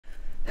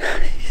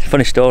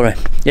Funny story.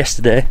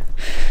 Yesterday,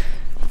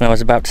 when I was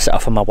about to set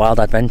off on my wild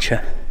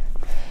adventure,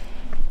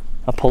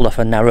 I pulled off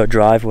a narrow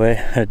driveway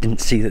and I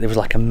didn't see that there was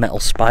like a metal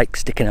spike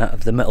sticking out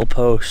of the metal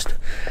post,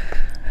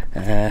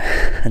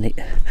 and it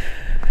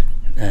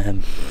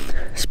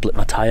split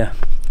my tyre.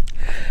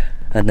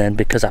 And then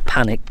because I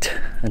panicked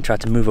and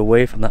tried to move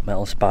away from that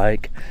metal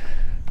spike,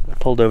 I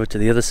pulled over to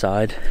the other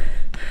side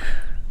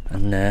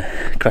and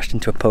crashed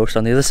into a post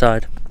on the other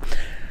side.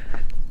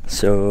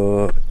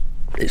 So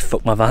it's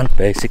fucked my van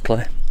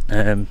basically.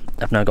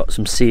 I've now got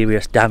some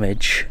serious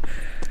damage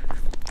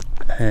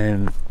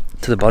to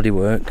the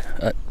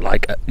bodywork.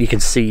 Like you can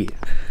see,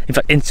 in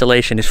fact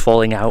insulation is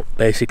falling out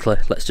basically.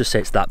 Let's just say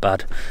it's that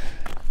bad.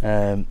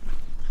 And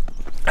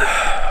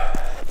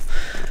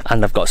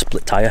I've got a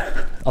split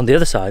tyre on the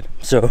other side.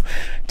 So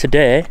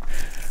today,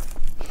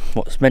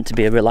 what's meant to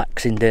be a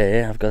relaxing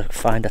day, I've got to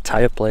find a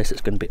tyre place that's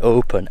going to be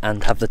open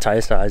and have the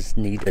tyre size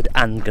needed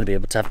and going to be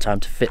able to have time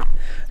to fit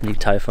a new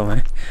tyre for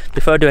me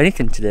before I do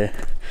anything today.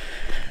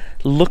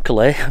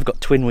 Luckily I've got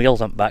twin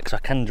wheels on back so I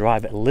can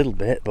drive it a little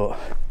bit, but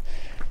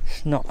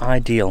it's not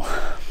ideal.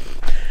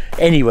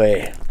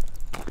 Anyway,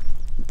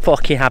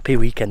 fucking happy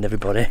weekend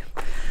everybody.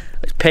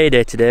 It's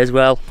payday today as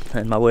well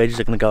and my wages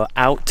are going to go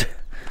out.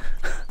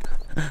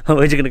 My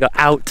wages are going to go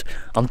out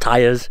on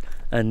tyres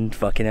and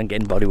fucking I'm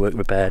getting bodywork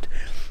repaired.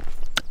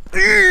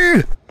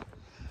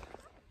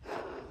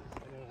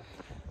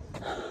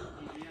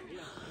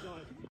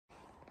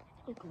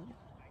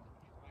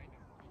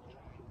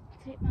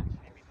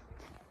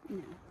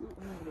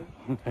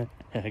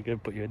 I'm going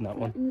to put you in that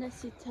one.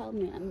 Unless you tell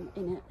me I'm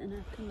in it and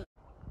I can...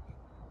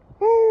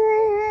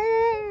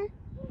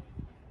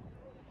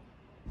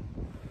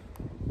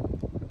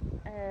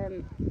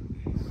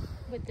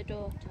 with the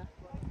daughter.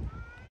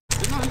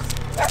 Nice.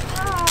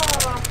 Oh.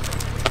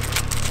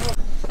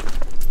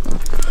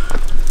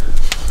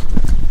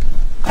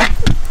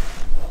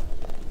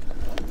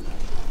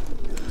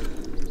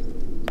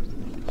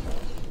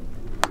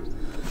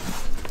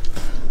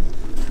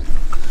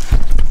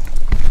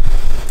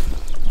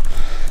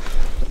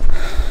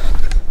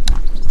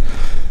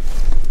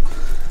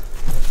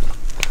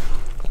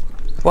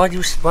 Why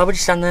would you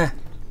stand there?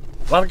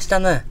 Why would you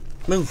stand there?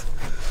 Move.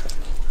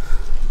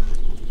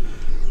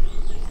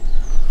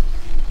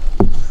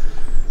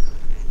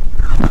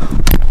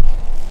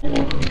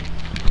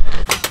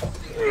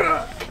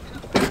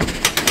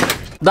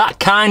 That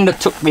kind of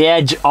took the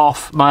edge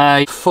off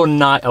my fun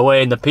night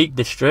away in the Peak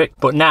District,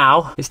 but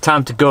now it's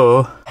time to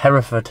go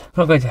Hereford.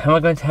 Am I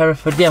going to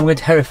Hereford? Yeah, I'm going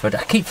to Hereford.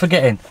 I keep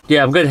forgetting.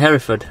 Yeah, I'm going to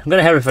Hereford. I'm going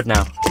to Hereford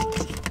now.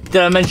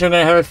 Did I mention I'm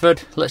going to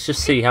Hereford? Let's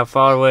just see how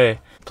far away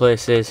the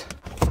place is.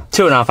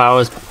 2.5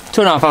 hours.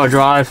 2.5 hour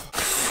drive.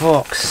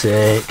 Fuck's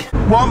sake.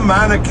 One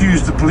man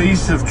accused the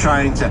police of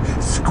trying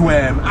to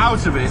squirm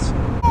out of it. No,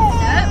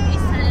 he's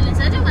telling us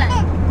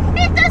otherwise.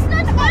 It does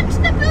not watch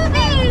the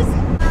movies!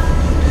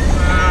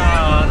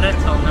 Oh,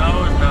 little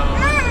nose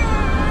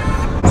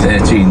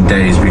no. 13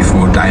 days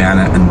before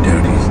Diana and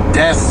Dodie's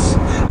deaths,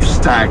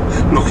 Stag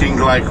looking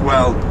like,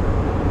 well,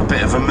 a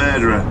bit of a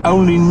murderer.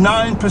 Only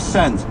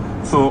 9%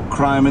 thought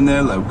crime in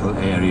their local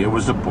area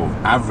was above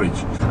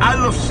average. I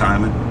love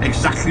Simon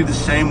exactly the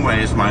same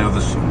way as my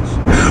other sons.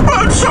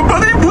 But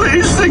somebody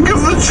please think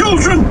of the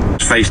children!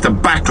 Faced a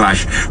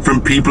backlash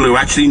from people who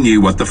actually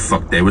knew what the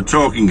fuck they were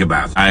talking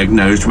about.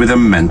 Diagnosed with a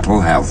mental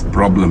health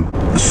problem.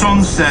 The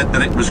Sun said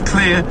that it was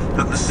clear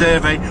that the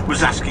survey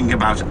was asking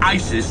about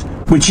ISIS,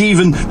 which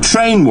even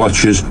train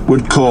watchers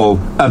would call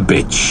a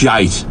bit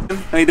shite.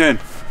 How you doing?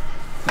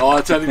 Oh,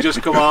 it's only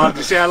just come on. Do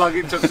you see how long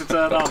it took to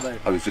turn on, mate?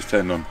 I was just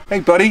turned on.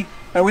 Hey, buddy.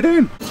 How we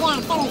doing? I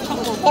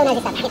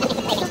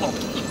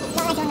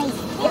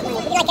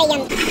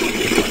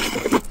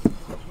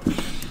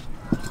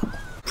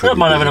don't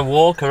mind having a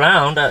walk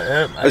around.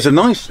 It's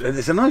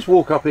a nice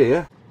walk up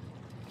here.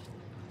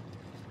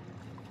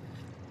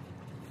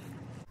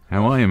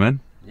 How are you, man?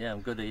 Yeah, I'm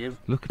good. At you?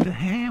 Look at the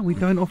hair. We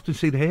don't often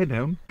see the hair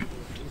down.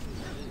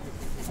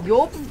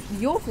 You're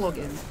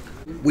vlogging.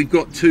 We've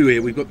got two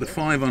here. We've got the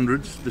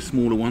 500s, the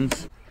smaller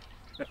ones.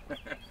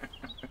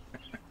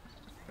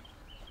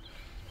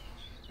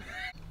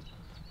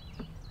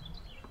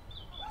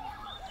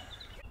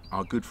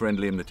 Our good friend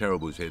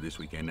LiamTheTerrible is here this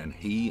weekend and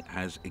he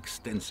has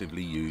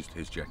extensively used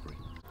his jackery.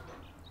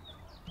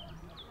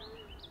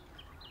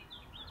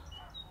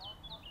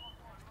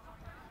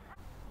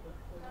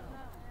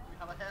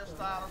 Have a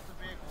hairstyle of the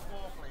vehicle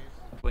floor,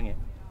 please. Wing it.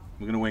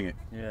 We're going to wing it.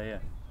 Yeah, yeah.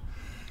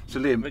 So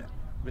Liam...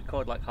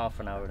 Record like half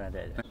an hour and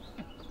edit it.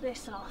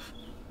 This off.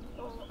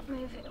 Oh,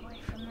 move it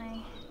away from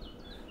me.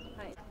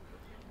 Right.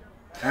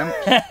 See,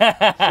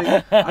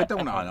 I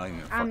don't know. I know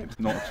fucking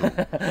not at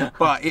all.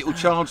 But it will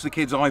charge the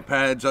kids'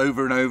 iPads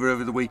over and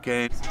over the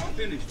weekend.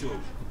 Finished, George.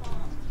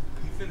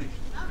 You finished.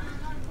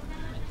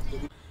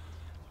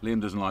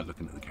 Liam doesn't like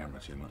looking at the camera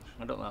too much.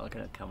 I don't like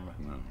looking at the camera.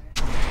 No.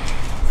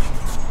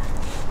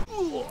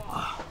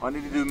 I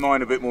need to do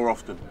mine a bit more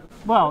often.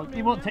 Well,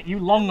 it won't take you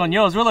long on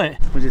yours, will it?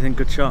 What do you think?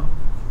 Good shot?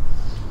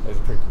 It's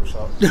a pretty cool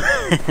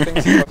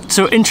shot.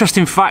 So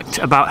interesting fact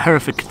about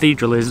Hereford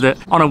Cathedral is that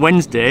on a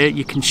Wednesday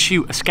you can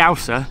shoot a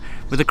Scouser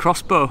with a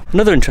crossbow.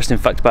 Another interesting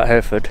fact about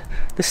Hereford,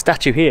 this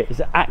statue here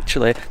is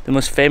actually the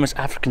most famous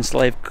African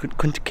slave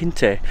Kunta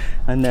Kinte,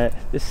 and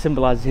this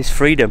symbolises his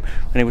freedom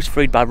when he was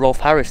freed by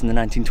Rolf Harris in the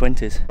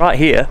 1920s. Right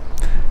here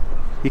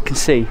you can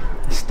see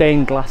a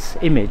stained glass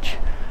image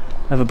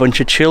of a bunch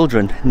of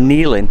children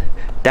kneeling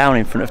down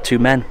in front of two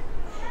men.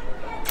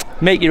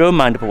 Make your own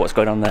mind up of what's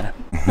going on there.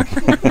 Not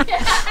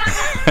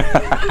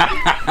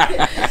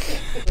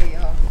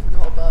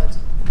a bird.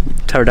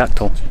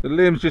 Pterodactyl. So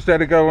Liam's just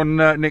had a go on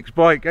Nick's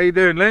bike. How you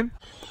doing, Liam?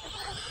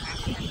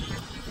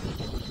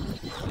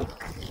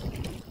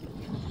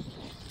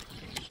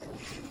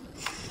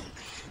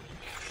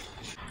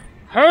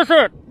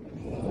 Hereford!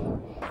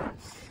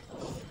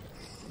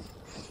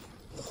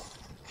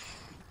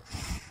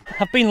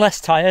 I've been less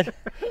tired.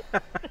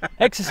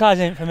 Exercise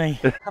ain't for me.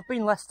 I've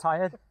been less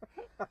tired.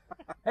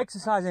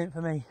 Exercise ain't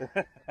for me.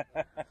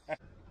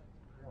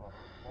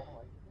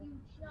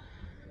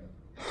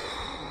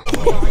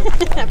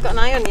 I've got an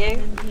eye on you.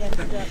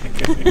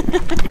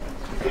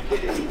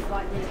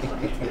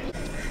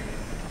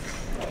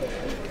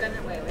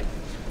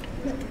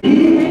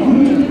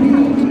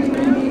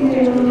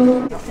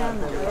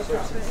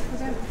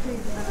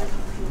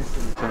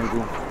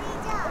 Table.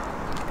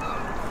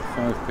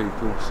 5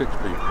 people, 6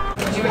 people.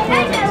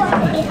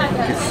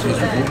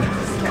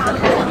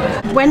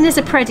 When there's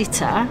a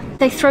predator,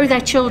 they throw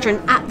their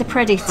children at the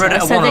predator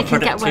so they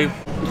can get away.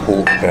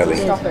 Pork belly.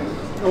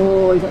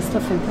 Oh, you got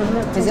stuff in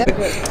front. Is it?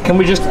 Can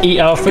we just eat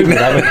our food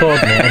without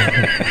recording it?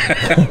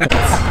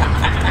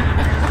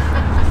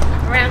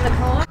 Around the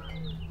corner.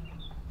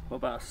 What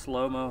about a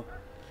slow-mo?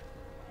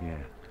 Yeah.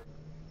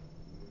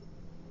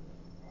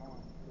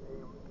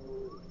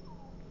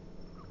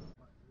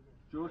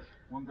 George,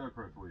 one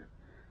GoPro for you.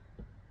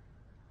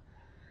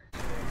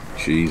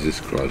 Jesus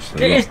Christ.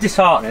 It is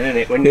disheartening, isn't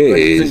it, when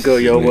it doesn't go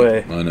your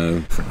way? I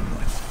know.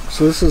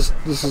 So this is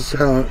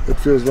how it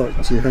feels like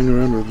to hang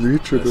around with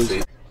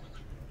YouTubers.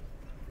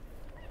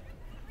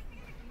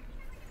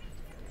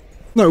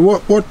 No,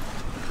 what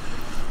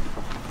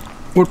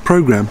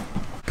program?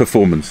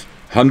 Performance.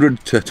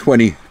 100 to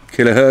 20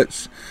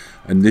 kilohertz,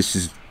 and this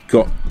has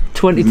got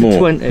 20 to more.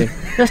 20.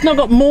 That's not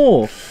got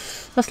more.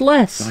 That's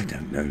less. I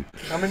don't know.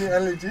 How many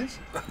LEDs?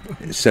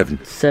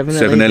 7.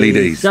 7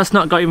 LEDs. That's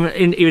not got even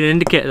an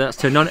indicator that's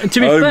turned on. And to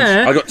be Ohms.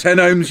 fair, I got 10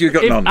 ohms. You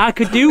got if none. I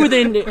could do with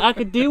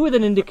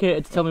an indicator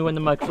to tell me when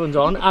the microphone's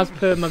on, as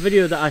per my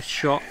video that I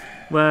shot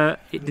where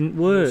it didn't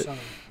work.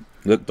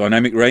 Look,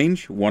 dynamic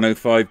range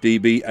 105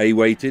 dB, A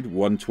weighted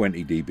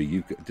 120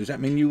 dB. Does that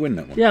mean you win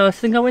that one? Yeah, I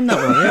think I win that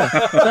one. Yeah,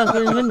 that's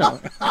when I win that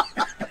one.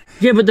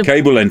 Yeah, but the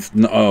Cable length.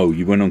 No, oh,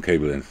 you went on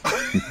cable length.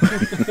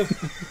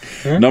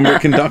 Number of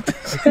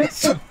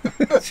conductors.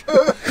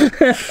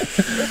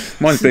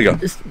 Mine's bigger.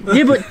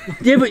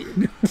 Yeah, but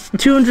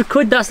 200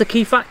 quid. That's the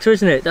key factor,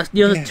 isn't it? That's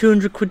the other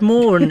 200 quid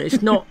more, and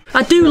it's not.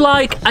 I do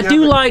like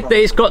that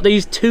it's got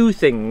these two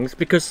things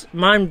because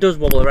mine does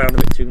wobble around a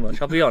bit too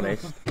much. I'll be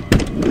honest.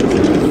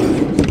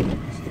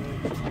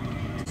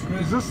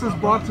 Is this as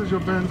bright as your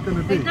band's going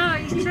to be? No,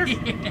 it's just.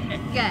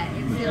 Yeah,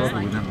 it feels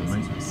like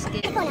it's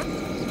skin.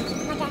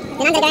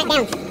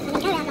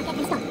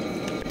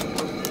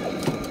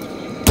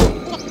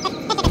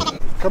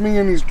 Coming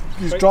in his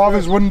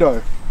driver's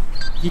window.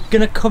 You're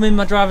gonna come in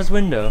my driver's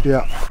window?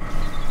 Yeah.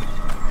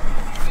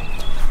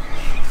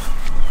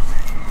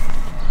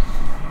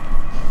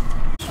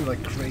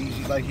 Like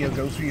crazy, like he'll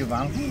go through your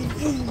van.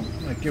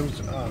 Like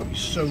goes, oh, he's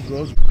so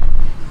good.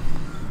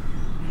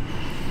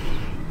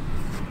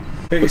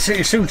 It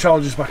soon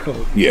charges back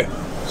up. Yeah.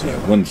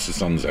 Yeah. Once the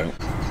sun's out.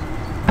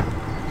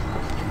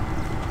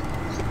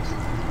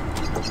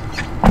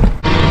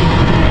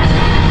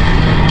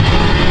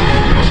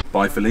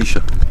 Bye,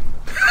 Felicia.